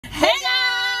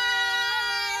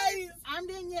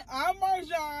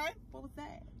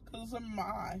something in my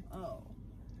eye. Oh.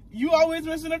 You always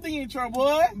messing up the intro,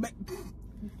 boy.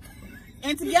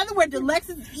 And together with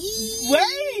DeLexisEats.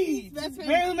 Wait!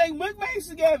 Man, we make mukbangs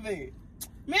together.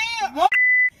 Man, oh.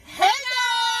 Hey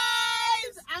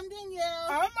guys! I'm Danielle.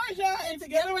 I'm Marjan. And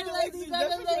together with DeLexisEats,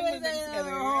 that's what we're doing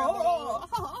together.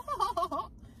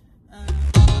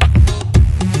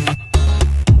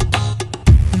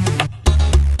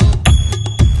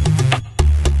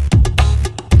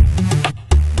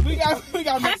 We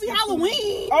got Happy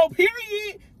Halloween! Oh,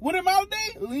 period. What about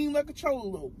day? Lean like a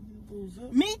cholo.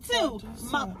 Me too.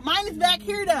 Mine is back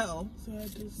here though.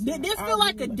 This feel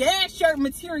like a dad shirt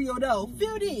material though.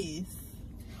 Feel this.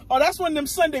 Oh, that's one of them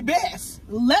Sunday best.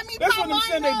 Let me that's pop one of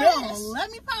them mine Sunday on. best. Let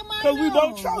me pop mine on. Because we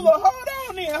both cholo. Hold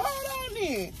on then.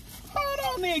 Hold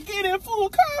on then. Get in full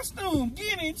costume.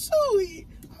 Get into it.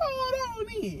 Hold on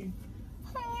then.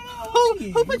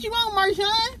 Who put you on,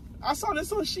 Marjan? I saw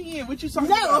this on Shein. What you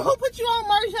talking about? No, who put you on,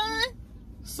 Marjan?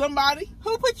 Somebody.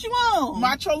 Who put you on?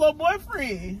 My cholo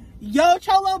boyfriend. Yo,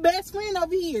 cholo best friend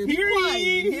over here.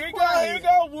 Period. Here you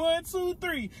go. 1, 2,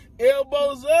 3.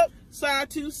 Elbows up,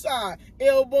 side to side.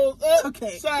 Elbows up,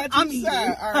 side to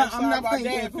side. All right, I'm not about playing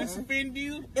that. If that. it's offended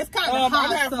you, it's kind of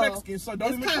hot. I'm half Mexican, so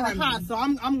don't even try me. It's kind of hot, so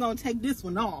I'm gonna take this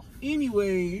one off.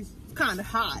 Anyways, it's kind of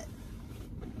hot.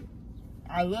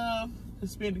 I love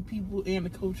Hispanic people and the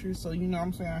culture, so you know what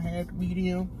I'm saying, I had to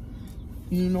be them.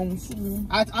 You know what I'm saying?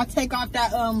 I take off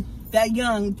that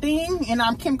young thing and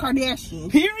I'm Kim Kardashian.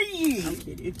 Period. I'm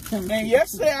kidding. And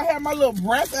yesterday I had my little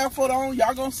breath outfit on.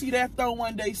 Y'all gonna see that though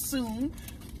one day soon.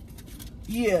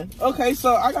 Yeah. Okay,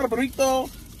 so I got a burrito,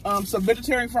 some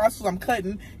vegetarian fries because I'm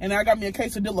cutting, and I got me a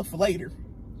quesadilla for later.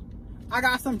 I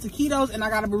got some taquitos and I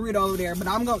got a burrito over there, but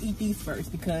I'm gonna eat these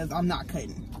first because I'm not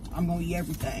cutting. I'm gonna eat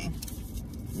everything.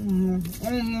 This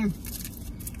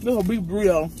a big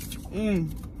burrito.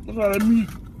 Look at that meat.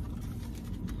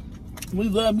 We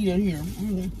love meat in here.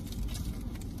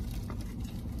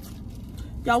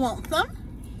 Y'all want some?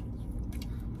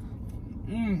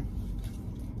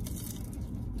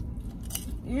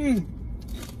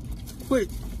 Quick.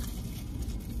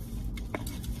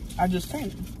 I just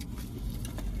can't.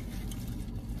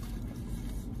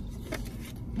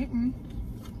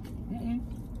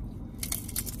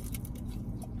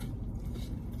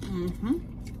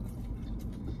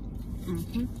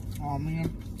 Oh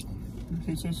man,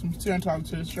 okay, so some talking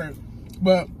to this shirt,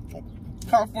 but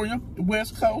California, the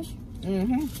West Coast,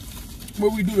 where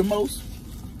we do the most.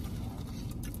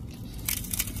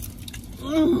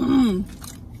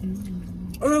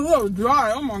 It's a little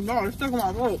dry. Oh my god, it's stuck in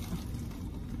my throat.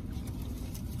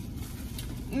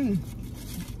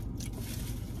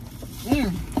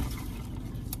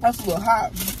 That's a little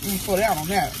hot. Slow down on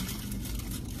that.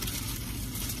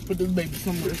 Put this baby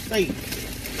somewhere safe.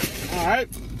 All right,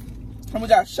 and we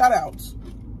got shout outs.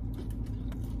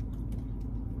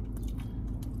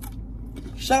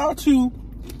 Shout out to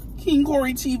King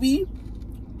Corey TV.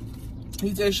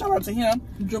 He said shout out to him,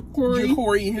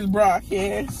 Jacory and his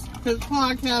broadcast. His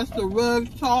podcast, The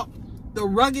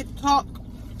Rugged Talk.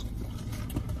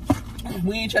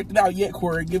 We ain't checked it out yet,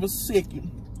 Corey. Give us a second.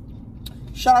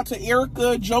 Shout out to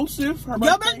Erica Joseph. Her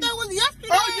Your birthday was yesterday.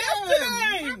 Oh,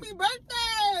 yesterday. Happy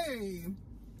birthday.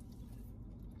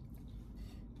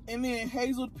 And then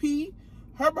Hazel P.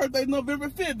 Her birthday's November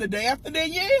 5th, the day after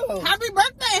Danielle. Happy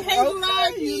birthday, Hazel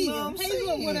IP. You know what I'm Hazel,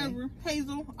 saying? Whatever.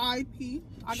 Hazel IP.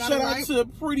 I got Shout it out right. to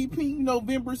Pretty Pink,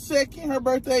 November 2nd. Her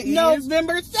birthday is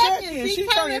November 2nd. She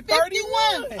turning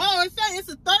 31. Oh, it's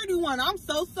a 31. I'm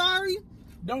so sorry.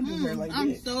 Don't do her like that.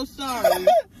 I'm so sorry.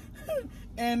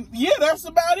 And yeah, that's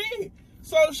about it.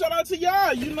 So shout out to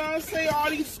y'all. You know what I'm saying? All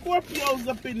these Scorpios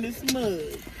up in this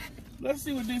mud. Let's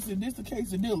see what this is. This the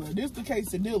quesadilla. This the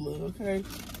quesadilla, okay?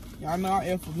 Y'all know I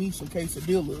F for me some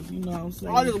quesadillas. You know what I'm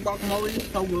saying? All this guacamole is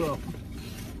so good.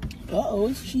 Uh-oh,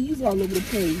 it's cheese all over the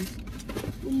place.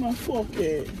 Where my fork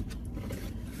at?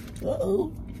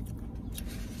 Uh-oh.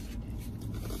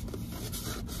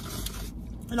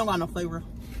 It don't got no flavor.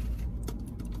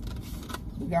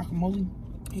 The guacamole?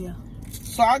 Yeah.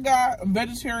 So I got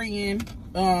vegetarian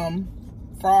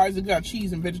fries. It got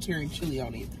cheese and vegetarian chili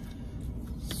on it.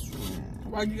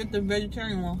 Why'd you get the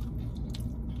vegetarian one?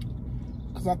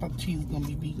 Because I thought the cheese was going to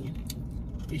be vegan.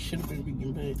 It should have been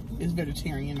vegan, but it's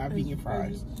vegetarian, not vegan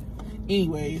fries.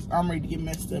 Anyways, I'm ready to get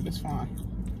messed up. It's fine.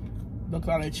 Look at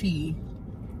all that cheese.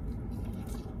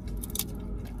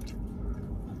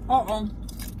 Uh-oh.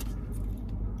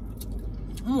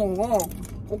 Oh, wow.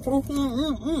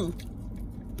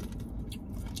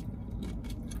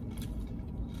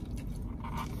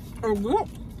 Oh, good.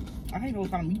 I don't know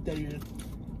what kind of meat that is.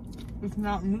 It's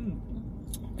not meat.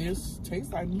 It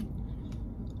tastes like meat.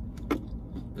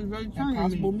 It's very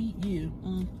Impossible meat, yeah.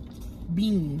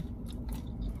 Bean.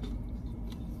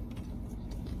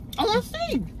 I want to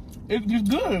see. It's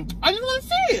good. I just want to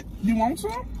see it. You want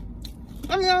some?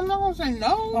 I mean, I'm not going to say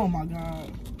no. Oh my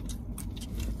God.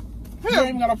 Here. You ain't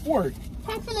even got a fork.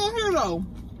 Put some on here, though.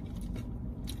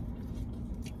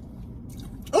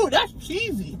 Oh, that's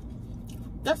cheesy.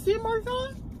 That's it,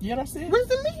 Marjan? Yeah, that's it. Where's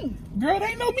the meat? Girl, there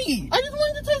ain't no meat. I just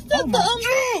wanted to taste that.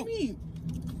 Oh, meat.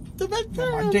 The Oh,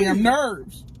 vegetarian my damn meat.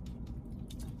 nerves.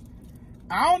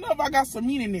 I don't know if I got some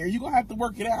meat in there. You're going to have to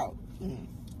work it out.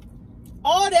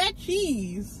 All that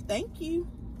cheese. Thank you.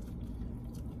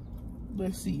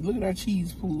 Let's see. Look at that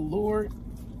cheese pool, Lord.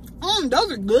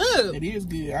 Those are good. It is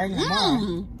good. I ain't gonna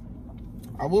lie.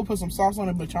 I will put some sauce on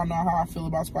it, but y'all know how I feel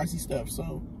about spicy stuff,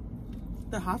 so.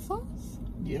 The hot sauce?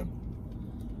 Yeah.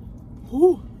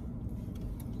 Ooh.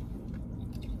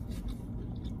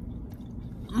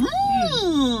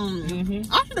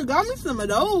 I should have got me some of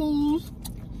those.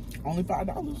 Only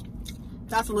 $5.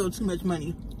 That's a little too much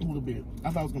money. A little bit.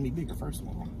 I thought it was gonna be bigger first of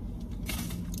all.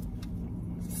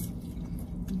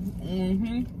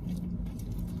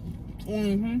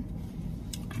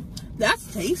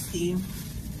 That's tasty.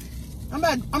 I'm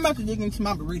about to dig into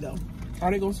my burrito.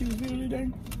 Are they gonna see this video today?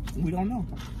 We don't know.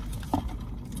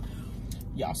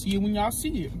 Y'all see it when y'all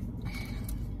see it.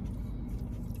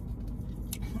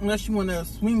 Unless you want to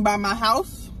swing by my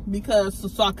house, because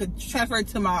so I could transfer it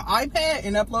to my iPad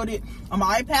and upload it on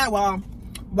my iPad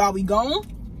while we gone.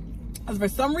 Because for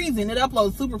some reason it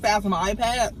uploads super fast on my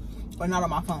iPad, but not on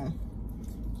my phone.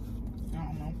 I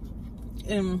don't know.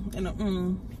 And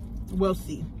we'll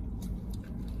see.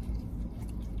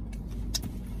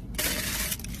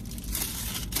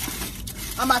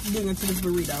 I'm about to dig into this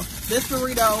burrito. This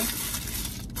burrito,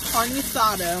 carne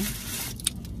asada.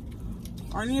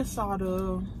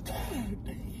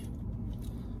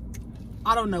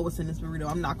 I don't know what's in this burrito.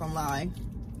 I'm not gonna lie.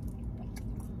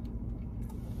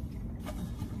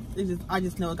 I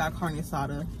just know it got carne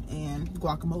asada and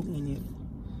guacamole in it,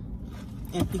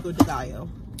 and pico de gallo.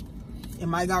 It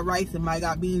might got rice. It might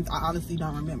got beans. I honestly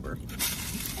don't remember.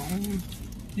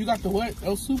 You got the what?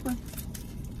 El Super?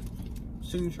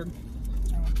 Signature.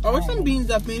 Oh, there's some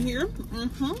beans up in here.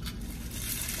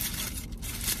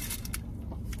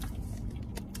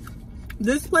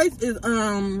 This place is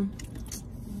nothing.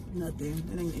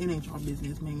 It ain't y'all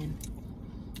business, man.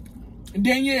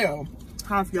 Danielle.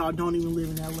 Half of y'all don't even live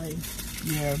in LA.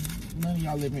 Yeah, none of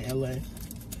y'all live in LA.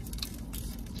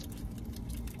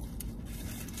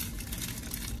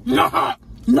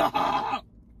 Nah.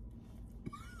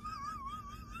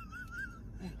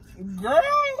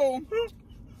 Girl.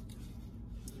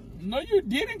 No, you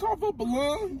didn't cough up a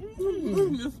lung.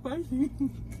 It's spicy.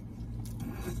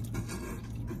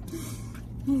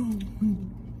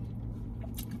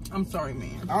 I'm sorry,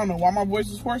 man. I don't know why my voice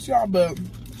is hoarse, y'all, but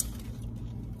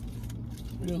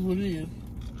it is what it is.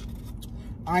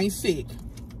 I ain't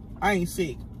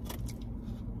sick.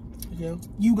 Yeah.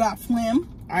 You got phlegm.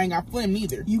 I ain't got phlegm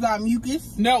neither. You got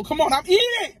mucus. No, come on, I'm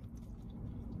eating.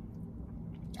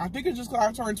 I think it's just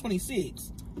because I turned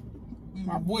 26.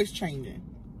 My voice changing.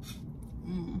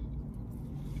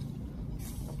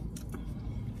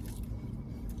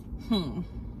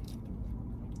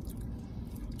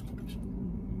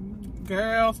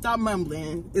 Girl, stop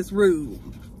mumbling. It's rude.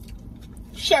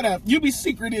 Shut up. You be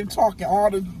secretive talking all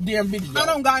the damn videos. I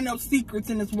don't got no secrets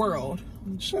in this world.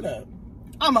 Shut up.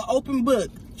 I'm an open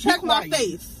book. Check my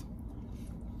face.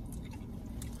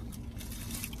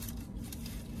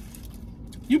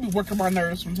 You be working my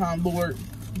nerves sometimes, Lord.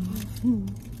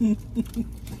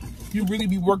 You really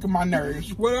be working my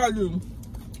nerves. What do I do?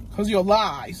 Because your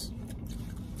lies.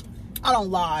 I don't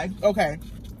lie. Okay.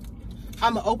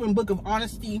 I'm an open book of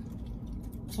honesty.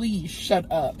 Please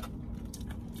shut up.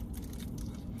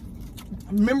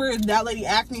 Remember that lady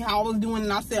asked me how I was doing,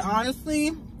 and I said,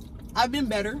 honestly, I've been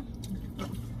better.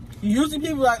 Usually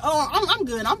people are like, oh, I'm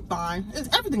good, I'm fine.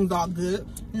 Everything's all good.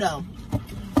 No.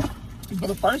 For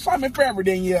the first time in forever,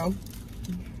 Danielle.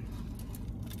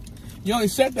 You only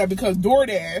said that because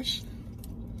DoorDash.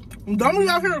 Don't be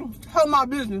out here telling my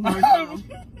business, Marjan.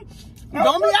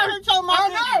 Don't be out here telling my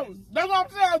business. I know. That's what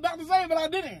I'm saying. I was about to say it, but I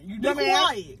didn't. You Be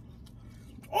quiet.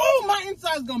 Oh, my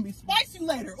inside's gonna be spicy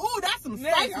later. Oh, that's some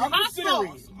spicy hot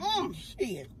sauce.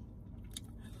 Shit.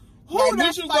 Oh,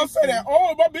 that's spicy. Gonna say that.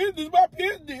 Oh, my business.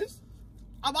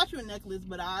 I bought you a necklace,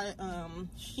 but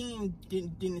Shein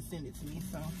didn't send it to me,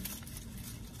 so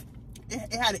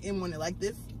it had an M on it like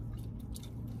this.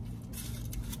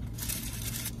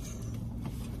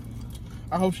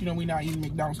 I hope she know we not eating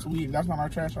McDonald's to eat. That's not our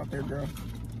trash out there, girl.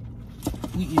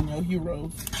 We eating your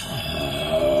heroes.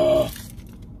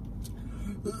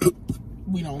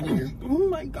 we don't live. Oh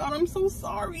my God, I'm so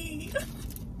sorry.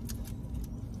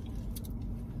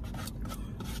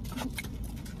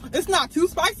 It's not too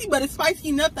spicy, but it's spicy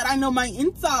enough that I know my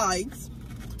insides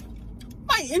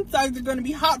are gonna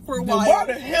be hot for a while. Why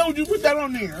the hell did you put that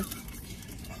on there?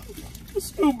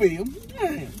 Stupid.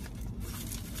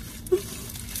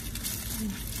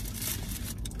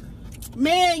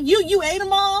 Man, you ate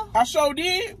them all? I sure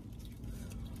did.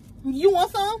 You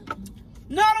want some?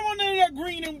 No, I don't want none of that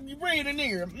green and red in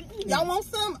there. Y'all want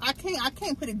some? I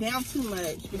can't put it down too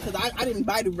much because I didn't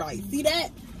bite it right. See that?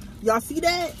 Y'all see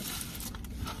that?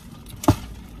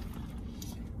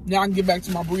 Now I can get back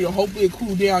to my burrito. Hopefully it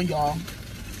cooled down, y'all.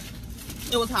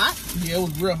 It was hot? Yeah, it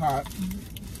was real hot.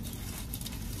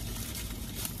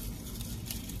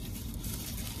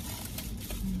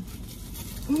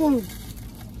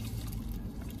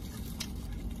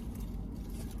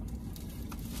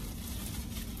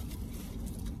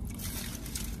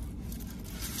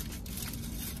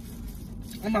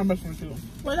 I'm not messing with you.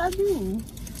 What'd I do?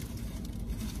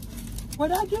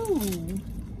 What'd I do?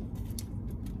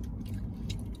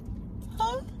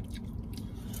 Huh?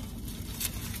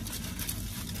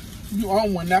 You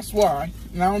own one, that's why.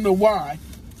 And I don't know why.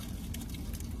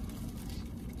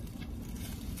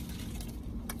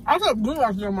 I got good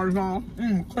out there,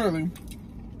 Marjan. Clearly.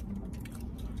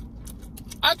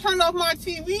 I turned off my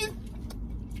TV.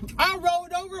 I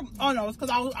rolled over. Oh no, it's because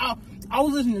I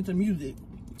was listening to music,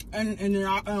 and then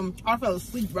I fell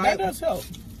asleep. Right? That does help.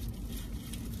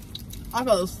 I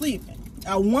fell asleep.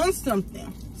 I won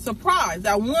something. Surprise!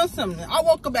 I won something. I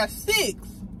woke up at 6,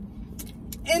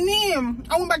 and then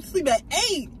I went back to sleep at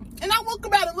 8, and I woke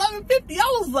up at 11:50.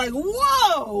 I was like,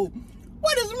 "Whoa!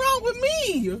 What is wrong with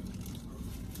me?"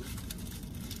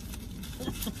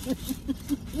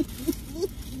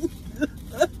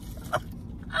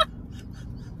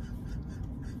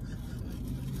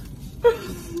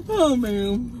 Oh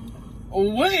man,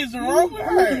 what is wrong with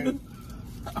her?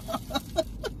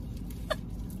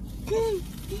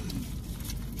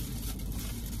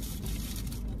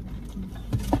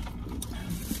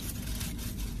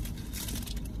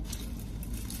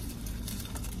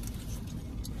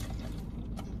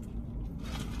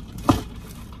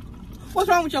 What's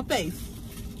wrong with your face?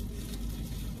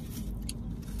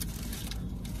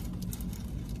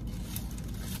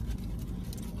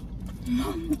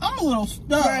 I'm a little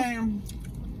stuck. Damn.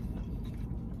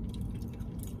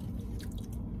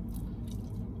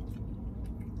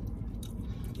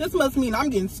 This must mean I'm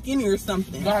getting skinny or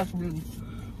something. That's rude.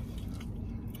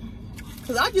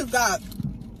 Cause I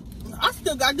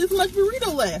still got this much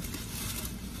burrito left.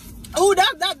 Oh,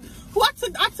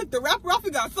 I took the wrapper off.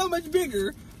 It got so much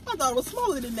bigger. I thought it was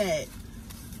smaller than that.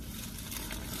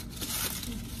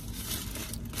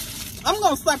 I'm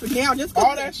gonna slap it down just 'cause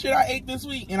all that shit I ate this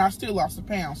week, and I still lost a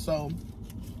pound. So,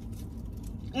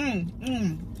 I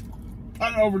didn't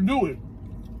overdo it.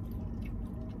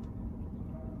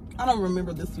 I don't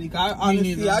remember this week. I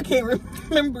can't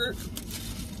remember.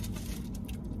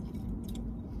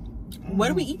 What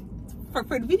do we eat for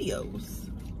the videos?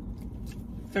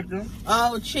 Chicken.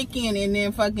 Oh, chicken, and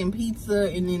then fucking pizza,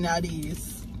 and then that is.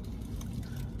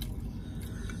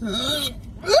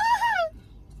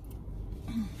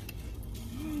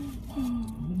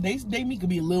 They meat could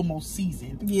be a little more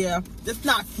seasoned. Yeah, it's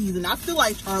not seasoned. I feel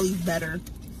like Charlie's better.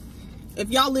 If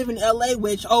y'all live in LA,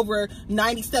 which over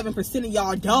 97% of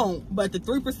y'all don't, but the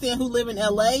 3% who live in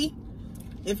LA,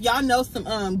 if y'all know some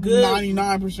good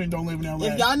 99% don't live in LA.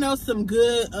 If y'all know some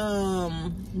good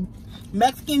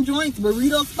Mexican joints,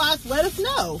 burrito spots, let us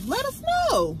know. Let us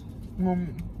know.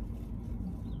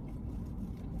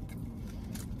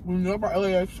 We know about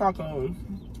LAX tacos.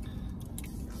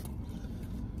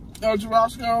 El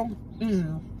Churrasco.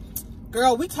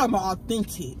 Girl, we talking about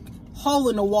authentic, hole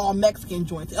in the wall Mexican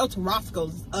joints. El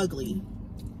Churrasco's is ugly.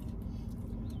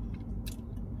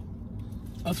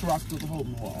 El Churrasco's a hole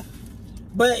in the wall.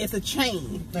 But it's a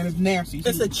chain. And it's nasty too.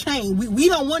 It's a chain. We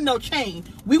don't want no chain.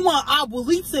 We want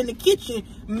abuelita in the kitchen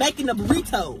making the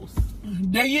burritos.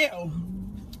 Danielle.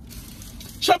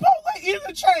 Chipotle is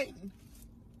a chain.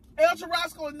 El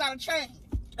Churrasco is not a chain.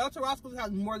 El Churrasco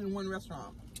has more than one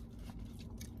restaurant.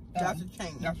 That's a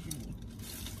chain. That's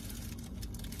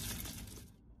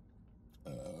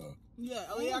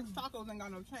yeah, LAX tacos ain't got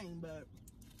no chain, but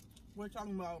we're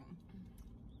talking about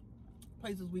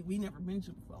places we never been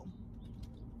to before.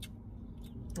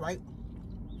 Right?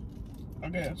 I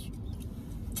guess.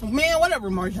 Man, whatever,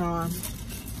 Marjan.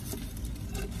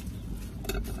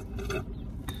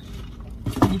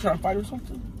 You trying to fight or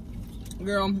something?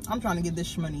 Girl, I'm trying to get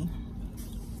this money.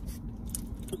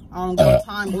 I don't got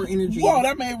time or energy. Whoa,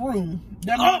 that made room.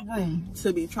 That made room.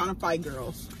 To be trying to fight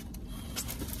girls.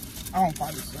 I don't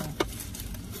fight it, so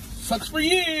sucks for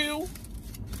you.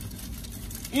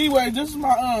 Anyway, this is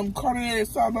my carne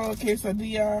asada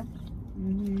quesadilla.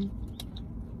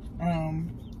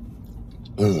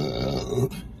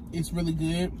 It's really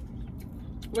good.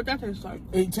 What that tastes like?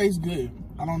 It tastes good.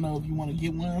 I don't know if you want to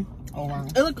get one. Oh, wow.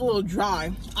 It look a little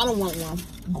dry. I don't want one.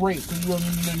 Great, because you don't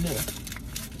need nothing there.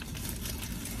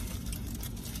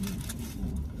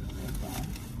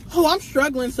 Oh, I'm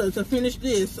struggling to finish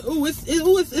this. Ooh,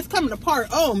 it's coming apart.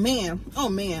 Oh man. Oh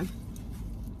man.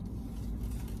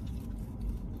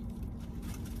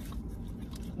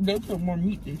 They put more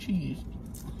meat than cheese.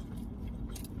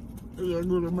 Yeah,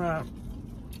 good or bad.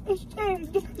 It's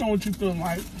depending on what you feel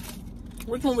like.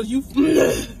 Which one was you?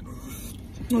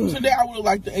 Today I would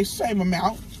like the same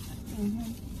amount.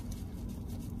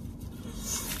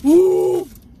 Ooh.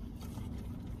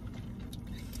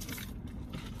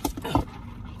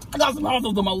 I got some hot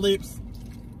sauce on my lips.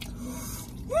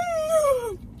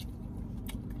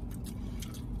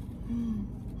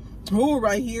 Oh,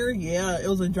 right here, yeah, it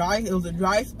was a dry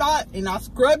spot, and I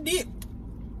scrubbed it.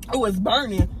 It was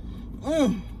burning.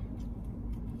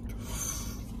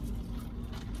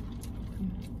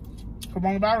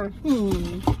 Coronavirus.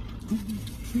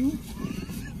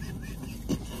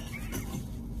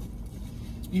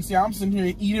 You see, I'm sitting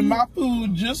here eating my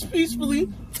food just peacefully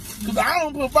because I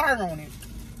don't put fire on it.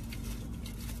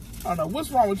 I don't know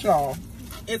what's wrong with y'all.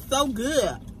 It's so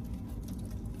good.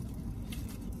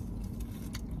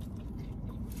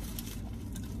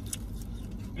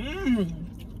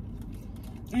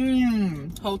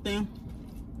 Whole thing.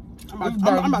 I'm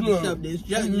about to shove this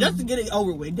just to get it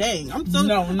over with. Dang, I'm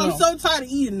so tired of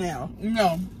eating now.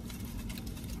 No.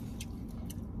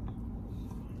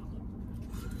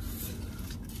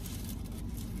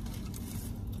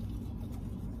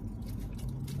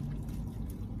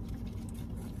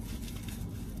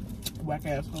 Whack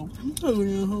asshole. I'm telling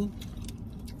you,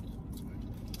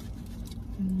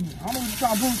 I don't know what you're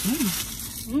trying to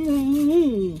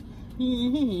do.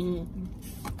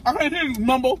 I can't hear you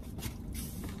mumble.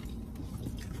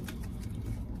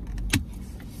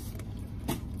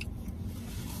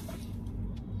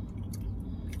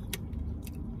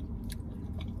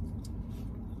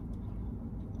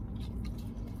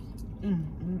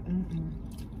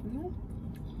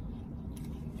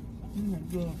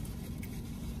 Good.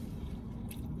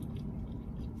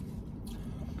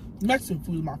 Mexican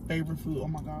food is my favorite food. Oh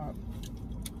my god.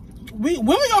 When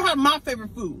we gonna have my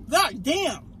favorite food? God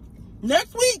damn.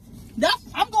 Next week,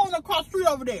 I'm going across the street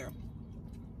over there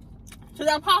to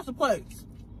that pasta place.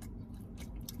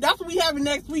 That's what we having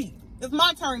next week. It's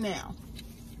my turn now.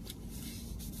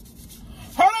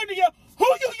 Hold on, Danielle. Who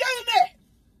you yelling at?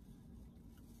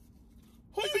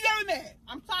 Who you yelling at?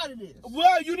 I'm tired of this.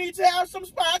 Well, you need to have some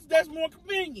spots that's more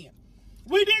convenient.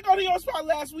 We did go to your spot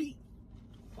last week.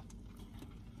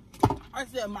 I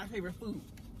said my favorite food.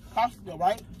 Pasta,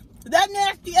 right? That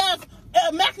nasty ass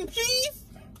mac and cheese?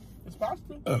 It's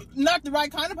pasta. Not the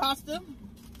right kind of pasta.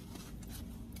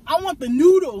 I want the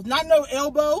noodles, not no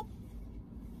elbow.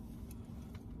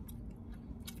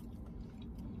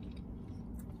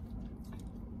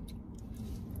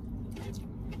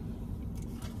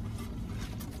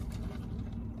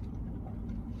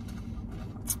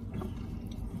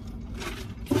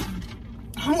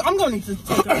 I'm gonna need to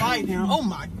take a ride now. Oh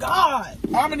my god.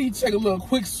 I'm gonna need to take a little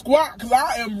quick squat because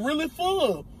I am really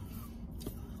full.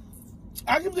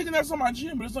 I keep thinking that's on my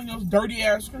chin, but it's on your dirty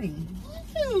ass screen.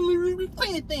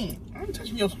 Clean it then. I ain't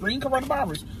touching your screen,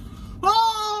 coronavirus.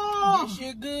 Oh! This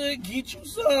shit good, get you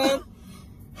some.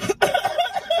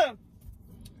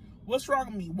 What's wrong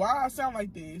with me? Why I sound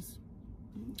like this?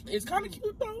 It's kind of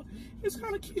cute though. It's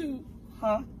kind of cute.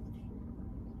 Huh?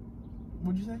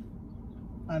 What'd you say?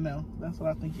 I know. That's what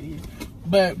I think it is.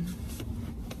 But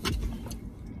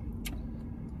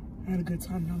I had a good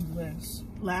time nonetheless.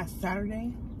 Last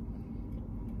Saturday?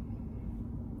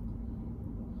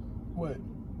 What?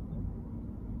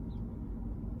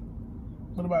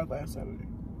 What about last Saturday?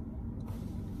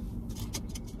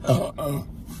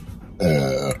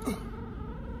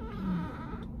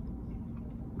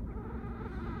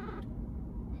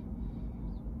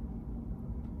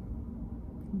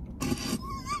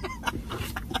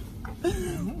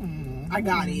 I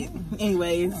got it.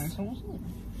 Anyways,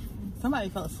 somebody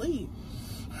fell asleep.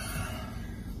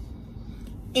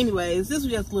 Anyways, this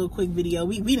was just a little quick video.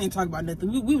 We didn't talk about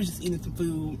nothing. We were just eating some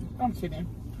food. I'm kidding.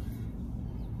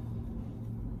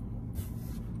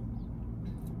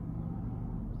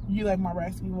 You like my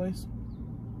raspy voice?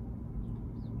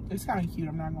 It's kind of cute,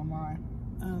 I'm not gonna lie.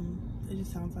 It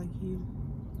just sounds like you.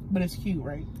 But it's cute,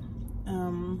 right?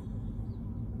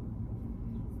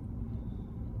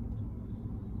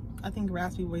 I think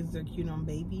raspy voices are cute on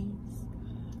babies.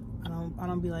 I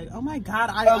don't be like, oh my God.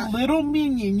 A little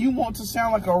minion, you want to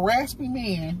sound like a raspy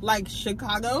man. Like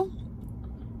Chicago.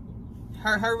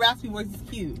 Her raspy voice is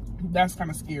cute. That's kind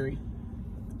of scary.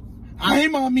 Hi,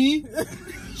 mommy.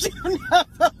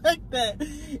 Like that.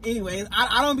 Anyways,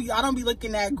 I don't be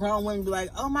looking at grown women and be like,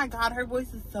 oh my God, her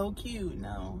voice is so cute.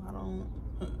 No, I don't.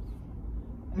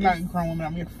 I'm not a grown woman.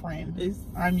 I'm your friend.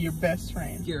 I'm your best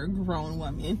friend. You're a grown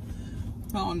woman.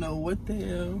 I don't know what the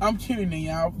hell. I'm kidding,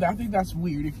 y'all. I think that's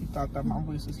weird if you thought that my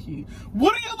voice was cute.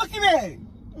 What are you looking at?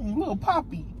 Little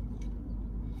Poppy.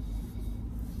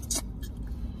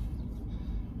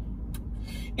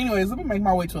 Anyways, let me make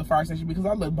my way to a fire station because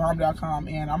I look bomb.com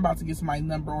and I'm about to get somebody's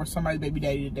number or somebody's baby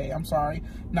daddy today. I'm sorry.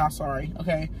 Not sorry,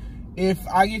 okay? If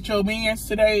I get your mans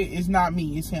today, it's not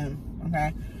me. It's him,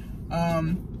 okay?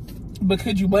 But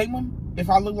could you blame him? If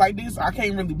I look like this, I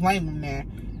can't really blame him now.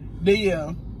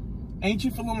 Danielle, ain't you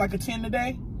feeling like a 10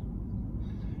 today?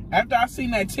 After I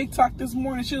seen that TikTok this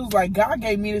morning, she was like, God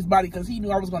gave me this body because he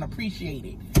knew I was going to appreciate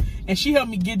it. And she helped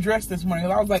me get dressed this morning.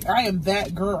 I was like, I am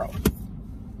that girl.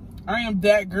 I am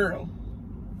that girl.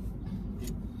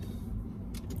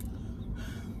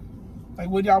 Like,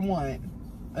 what y'all want?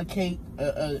 A cake?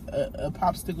 A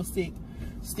popsicle stick?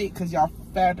 Because y'all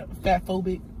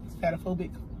fatophobic?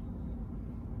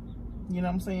 You know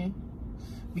what I'm saying?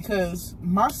 Because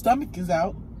my stomach is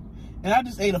out. And I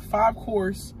just ate a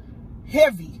 5-course,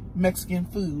 heavy Mexican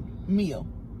food meal.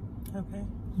 Okay.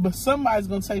 But somebody's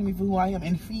going to take me for who I am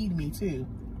and feed me, too.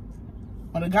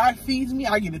 When a guy feeds me,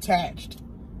 I get attached.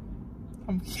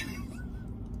 I'm kidding.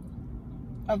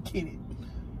 I'm kidding.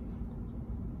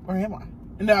 Or am I?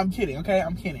 No, I'm kidding, okay?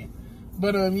 I'm kidding.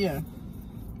 But, yeah.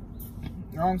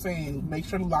 You know what I'm saying? Make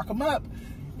sure to lock him up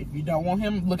if you don't want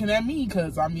him looking at me.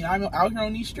 Because, I mean, I'm out here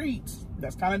on these streets.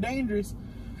 That's kind of dangerous.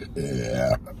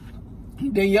 Yeah.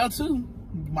 Danielle, too.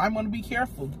 You might want to be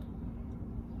careful.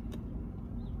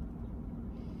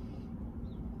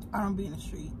 I don't be in the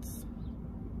streets.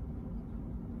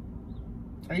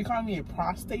 Are you calling me a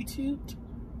prostitute?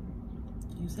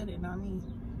 You said it, not me.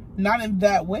 Not in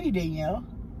that way, Danielle.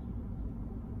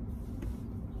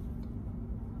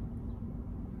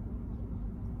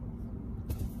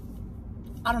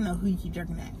 I don't know who you keep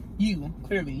jerking at. You,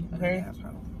 clearly, okay?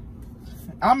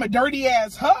 I'm a dirty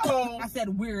ass hoe. I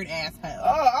said weird ass hoe. Oh,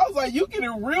 I was like, you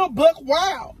getting real buck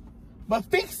wild. But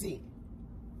fix it.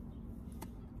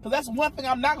 Because that's one thing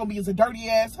I'm not going to be is a dirty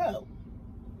ass hoe.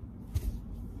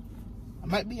 I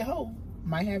might be a hoe.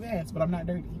 Might have ass, but I'm not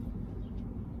dirty.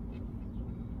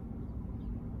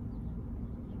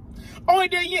 Oh,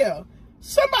 and then, yeah.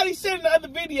 Somebody said in the other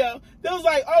video, they was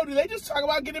like, oh, do they just talk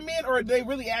about getting men or do they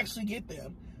really actually get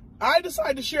them? I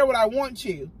decided to share what I want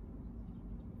to.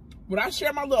 When I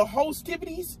share my little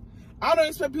hostivities, I don't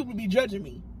expect people to be judging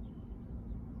me.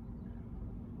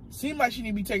 Seems like she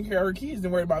need to be taking care of her kids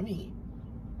and worry about me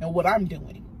and what I'm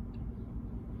doing.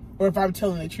 Or if I'm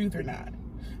telling the truth or not.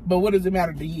 But what does it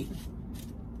matter to you?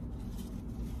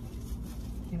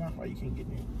 You know why you can't get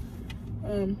me.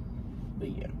 But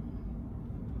yeah.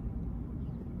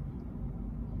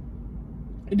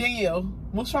 Danielle,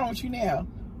 what's wrong with you now?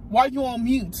 Why you on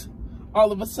mute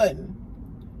all of a sudden?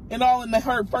 And all in the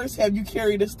her first have you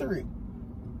carried us through?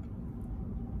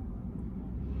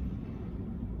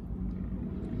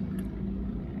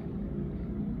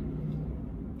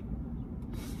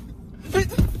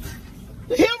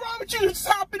 The hell wrong with you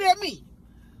stopping at me?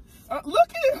 Look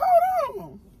at it, hold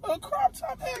on. A crop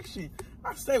top action.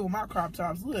 I stay with my crop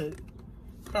tops, look.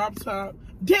 Crop top.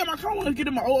 Damn, I kind of want to get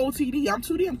in my OOTD. I'm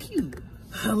too damn cute.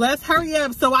 Let's hurry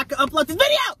up so I can upload this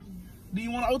video. Do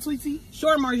you want an OTT?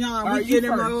 Sure, Marjan. We get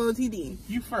in my OTD.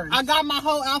 You first. I got my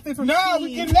whole outfit from No, Shein.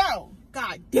 we getting out.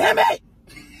 God damn it.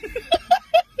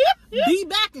 Be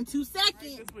back in 2 seconds.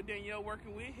 This is what Danielle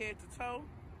working with, head to toe.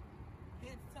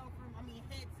 Head to toe from,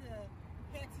 head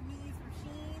to knees from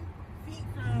Shein, feet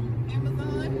from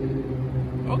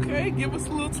Amazon. Okay, give us a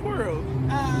little twirl.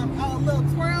 A little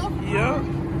twirl. Yep.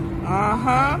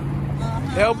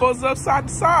 Elbows up side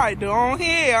to side. On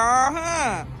here.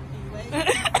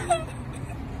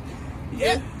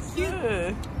 Yeah.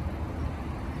 Good.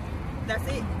 That's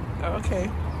it. Okay.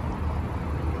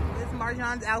 This is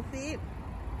Marjan's outfit.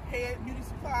 Head beauty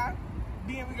supply.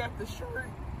 Then we got the shirt,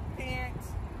 pants,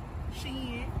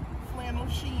 Shein, flannel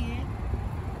Shein.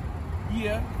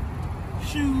 Yeah.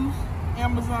 Shoes,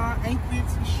 Amazon,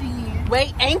 anklets, Shein.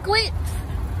 Wait, anklets?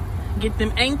 Get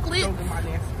them anklets. Don't get my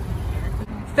nasty.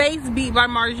 Face beat by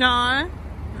Marjan.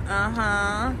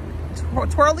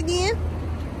 Twirl again.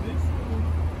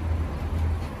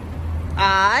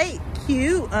 Alright,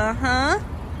 cute. And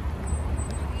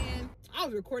I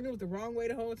was recording it with the wrong way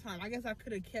the whole time. I guess I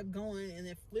could have kept going and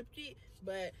then flipped it.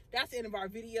 But that's the end of our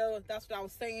video. That's what I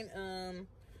was saying. I'm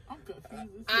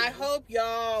confused. I hope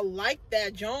y'all like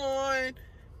that, John.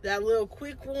 That little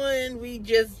quick one. We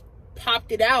just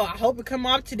popped it out. I hope it come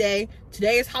off today.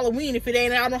 Today is Halloween. If it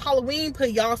ain't out on Halloween,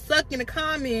 put y'all suck in the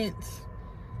comments.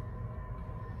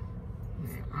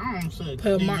 I don't suck.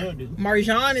 Put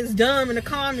Marjan is dumb in the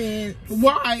comments.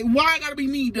 Why? Why gotta be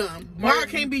me dumb? Why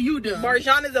can't be you dumb?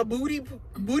 Marjan is a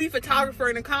booty photographer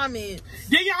in the comments.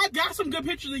 Yeah, I got some good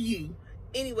pictures of you.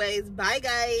 Anyways, bye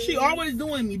guys. She always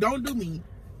doing me. Don't do me.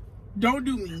 Don't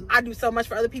do me. I do so much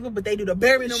for other people, but they do the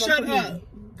bare minimum. Shut up.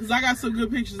 Because I got some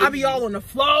good pictures of I be all on the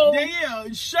floor. Yeah,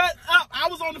 shut up. I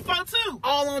was on the phone too.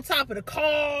 All on top of the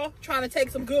car, trying to take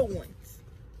some good ones.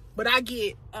 But I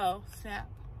get, oh, snap.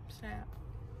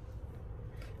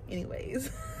 Anyways,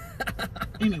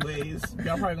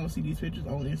 y'all probably gonna see these pictures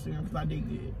on Instagram because I did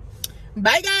good.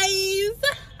 Bye, guys.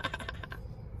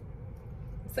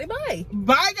 Say bye.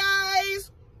 Bye, guys.